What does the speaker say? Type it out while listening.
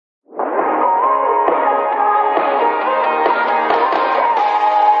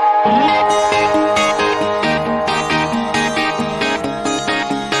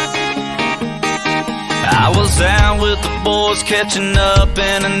with the boys catching up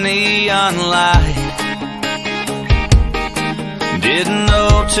in a neon light. Didn't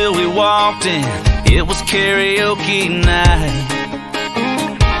know till we walked in, it was karaoke night.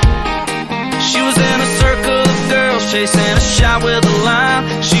 She was in a circle of girls chasing a shot with a line.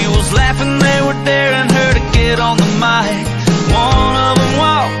 She was laughing, they were daring her to get on the mic. One of them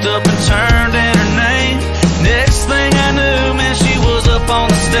walked up and turned in her name. Next thing I knew, man, she was up on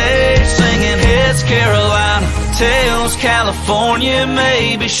the stage singing heads Carolina, tails California.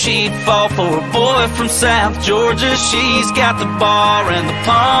 Maybe she'd fall for a boy from South Georgia. She's got the bar in the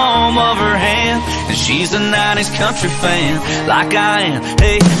palm of her hand, and she's a 90s country fan like I am.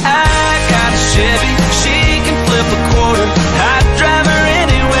 Hey, I got a Chevy, she can flip a quarter. I'd drive her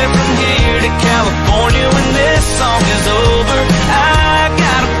anywhere from here to California. When this song is over, I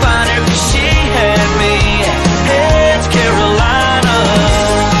gotta find her, 'cause she had me at heads Carolina.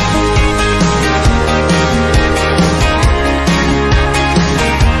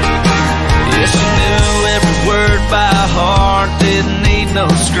 Yeah, she knew every word by heart, didn't need no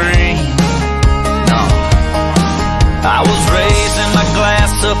screen. No, I was raising my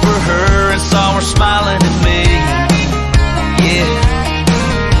glass up for her and saw her smiling at me. Yeah,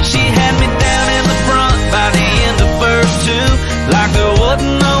 she had me down in the front by the end of verse 2, like there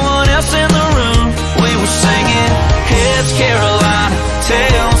wasn't no one else in the room. We were singing heads Carolina,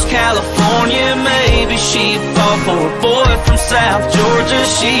 tails California. Maybe she'd fall for a boy from South Georgia.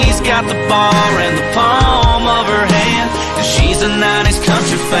 She's got the bar in the palm of her hand, and she's a 90s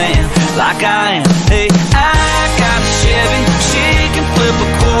country fan like I am. Hey, I got a Chevy, she can flip a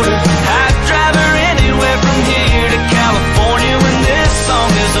quarter. I'd drive her anywhere from here to California. When this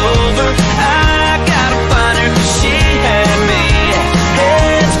song is over, I gotta find her, 'cause she had me at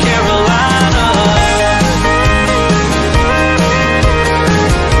heads Carolina.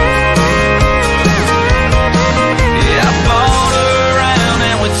 Yeah, I bought her around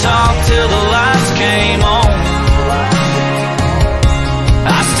and we talked till the lights came on.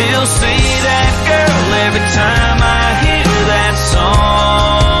 I still see that girl every time I hear that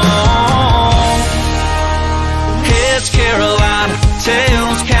song. Heads Carolina,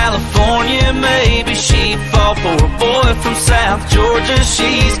 tails California. Maybe she'd fall for a boy from South Georgia.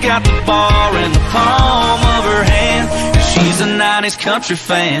 She's got the bar in the palm of her hand, and she's a 90s country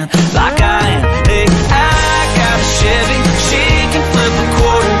fan like I am. Hey, I got a Chevy, she can flip a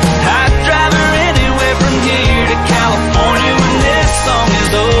quarter. I'd drive her anywhere from here to California. When this song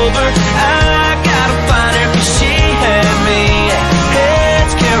is over, I gotta find her, 'cause she had me at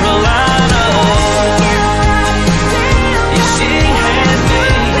heads Carolina. Yeah, she had me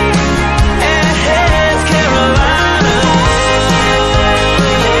at heads Carolina.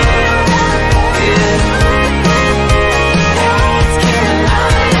 Yeah.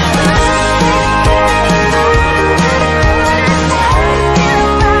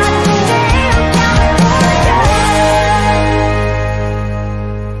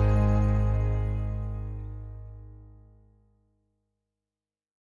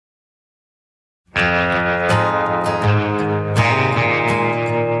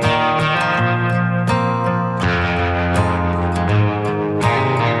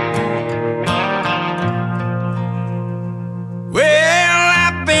 Well,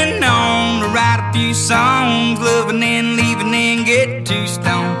 I've been known to write a few songs, loving and leaving and get too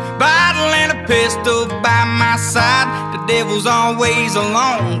stoned. Bottle and a pistol by my side, the devil's always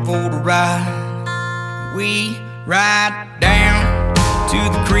along for the ride. We ride down to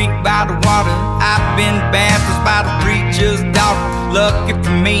the creek by the water. I've been baptized by the preacher's daughter. Lucky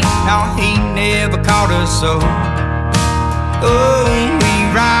for me, no, he never caught us, so oh, we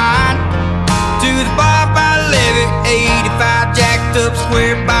ride to the bar by the levee, 85 jacked up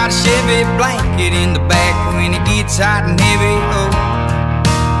square by the Chevy, blanket in the back when it gets hot and heavy. Oh,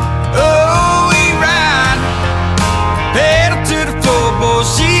 oh, we ride, pedal to the floorboard,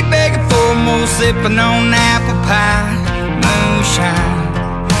 she begging for more, sipping on apple pie, moonshine,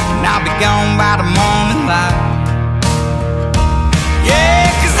 and I'll be gone by the morning light. Yeah,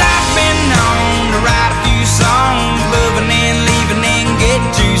 'cause I've been known to write a few songs, loving and leaving and get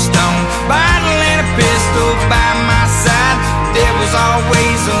too stoned. Bottle and a pistol by my side, devil's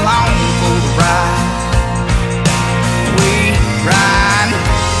always along for the ride. We ride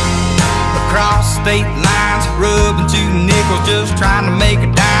across state lines, rubbing 2 nickels, just trying to make a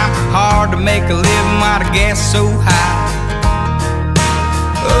dime. Hard to make a living while the gas is so high.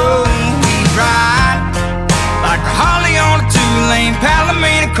 Oh, we ride like a Harley on a 2-lane,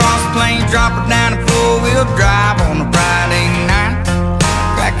 Palomino across the plain, drop it down in 4-wheel drive on a Friday night,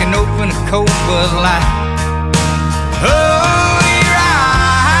 cracking open a cold Bud Light. Oh, we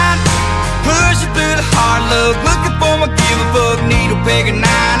ride, pushing through the hard luck, looking for I'ma give a buck needle peg a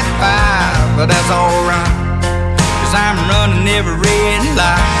 95, but that's alright, 'cause I'm running every red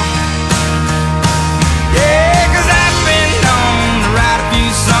light. Yeah, 'cause I've been known to write a few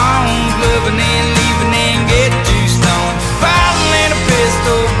songs, loving and leaving and get too stoned. Bottle and a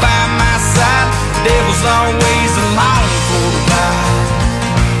pistol by my side, the devil's always along for the ride.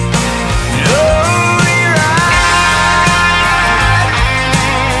 Oh,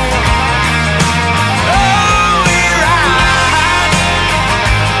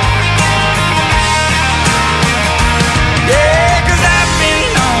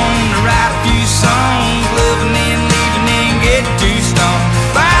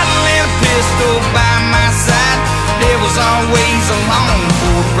 always along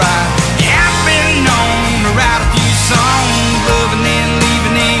for the ride. Yeah, I've been known to write a few songs, loving and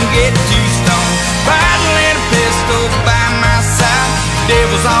leaving and get too stoned. Bottle and a pistol by my side,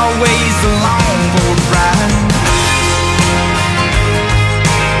 devil's always along for the ride.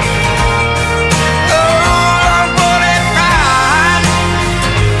 Oh, for that ride,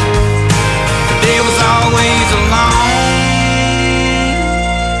 the devil's always along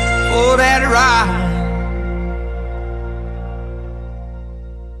for that ride.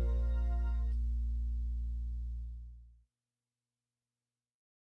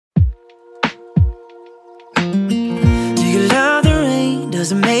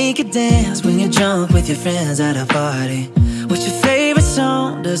 Does it make you dance when you're drunk with your friends at a party? What's your favorite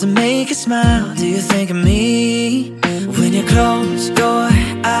song? Does it make you smile? Do you think of me? When you close your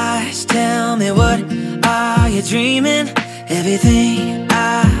eyes, tell me, what are you dreaming? Everything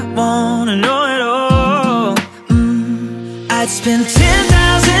I wanna know it all. I'd spend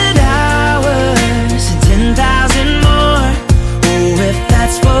 10,000 hours and 10,000 more. Oh, if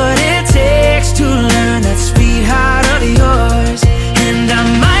that's what it takes to learn that sweetheart of yours. And I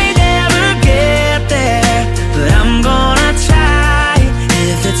might never get there, but I'm gonna try.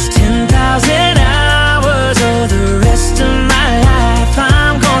 If it's 10,000 hours or the rest of my life,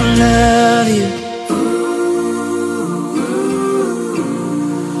 I'm gonna love you.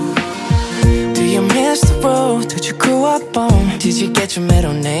 Do you miss the road that you grew up on? Did you get your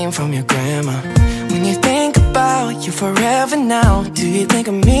middle name from your grandma? When you think about you forever now, do you think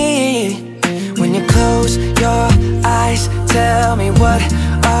of me? When you close your eyes, tell me, what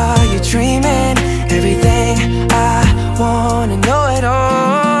are you dreaming? Everything I wanna know it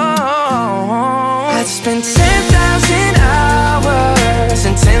all. I'd spend 10,000 hours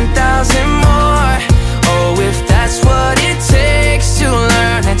and 10,000 more. Oh, if that's what it takes to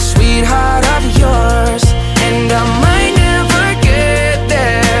learn that sweetheart of yours. And I might never get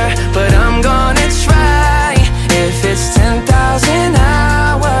there, but I'm gonna try. If it's 10,000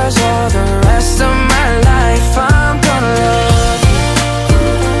 hours or the rest of my life, I'm gonna love you.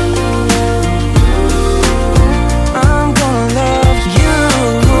 I'm gonna love you.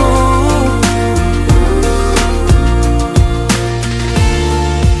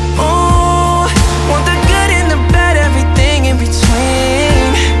 Oh, want the good and the bad, everything in between.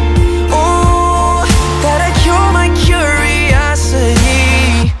 Oh, gotta cure my curiosity.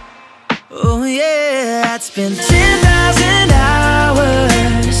 Oh yeah, I'd spend 10,000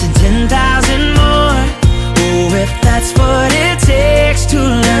 hours and 10,000 more. Oh, if that's what it takes to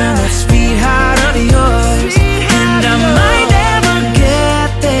learn that sweetheart of yours. And I might never get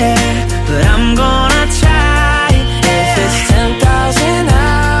there, but I'm gonna try. If it's 10,000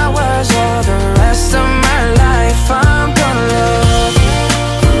 hours or the rest of my life, I'm gonna love you.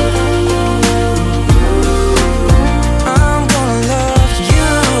 I'm gonna love you.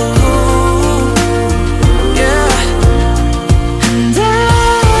 Yeah. And I'm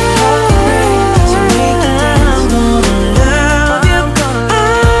gonna love you.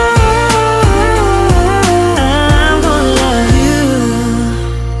 I'm gonna love you.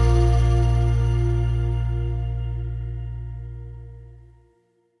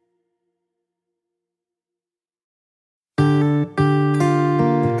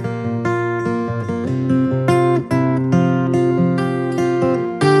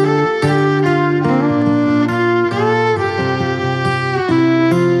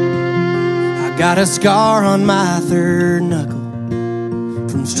 I got a scar on my third knuckle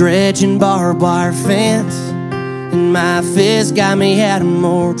from stretching barbed wire fence, and my fist got me out of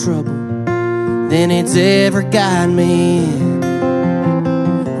more trouble than it's ever got me in.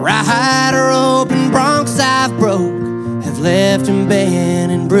 Rider open broncs I've broke have left him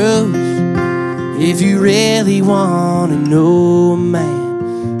bent and bruised. If you really wanna know a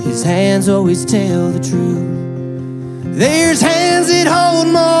man, his hands always tell the truth. There's hands that hold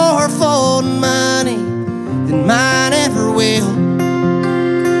more folding money than mine ever will.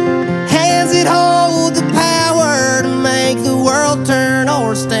 Hands that hold the power to world turn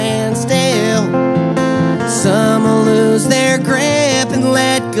or stand still. Some will lose their grip and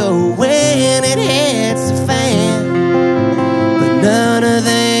let go when it hits the fan, but none of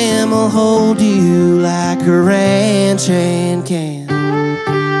them will hold you like a ranch hand can.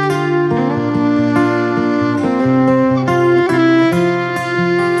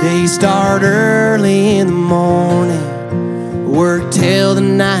 They start early in the morning, work till the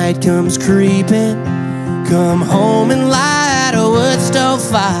night comes creeping, come home and light a wood stove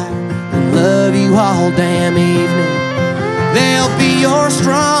fire and love you all damn evening. They'll be your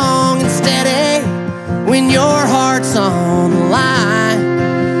strong and steady when your heart's on the line.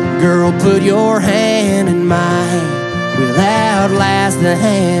 Girl, put your hand in my hand, we'll outlast the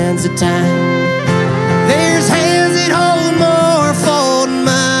hands of time. There's hands that hold more folding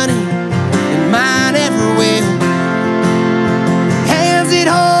money than mine ever will. Hands that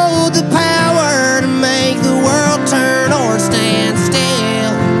hold the power to make the world turn or stand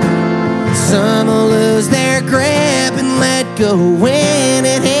still. Some will lose their grip and let go when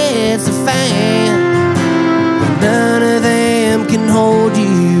it hits the fan, but none of them can hold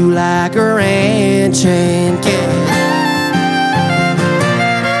you like a ranch hand can.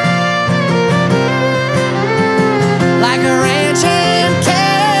 Like a ranch hand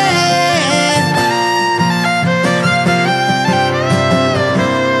can.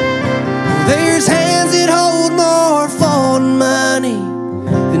 There's hands that hold more folding money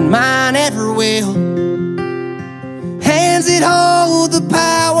than mine ever will. Hands that hold the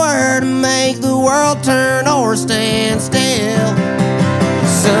power to make the world turn or stand still.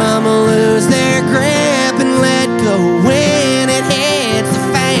 Some will lose their grip and let go when it hits the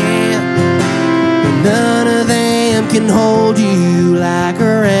fan, but none of them can hold you like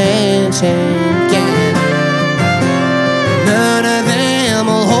a ranch hand can. None of them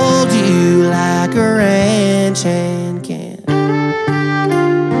will hold you like a ranch hand can.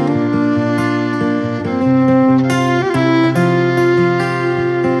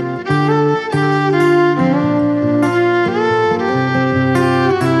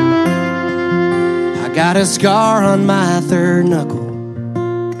 Got a scar on my third knuckle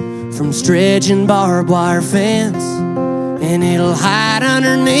from stretching barbed wire fence, and it'll hide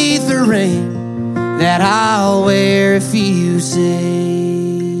underneath the ring that I'll wear if you say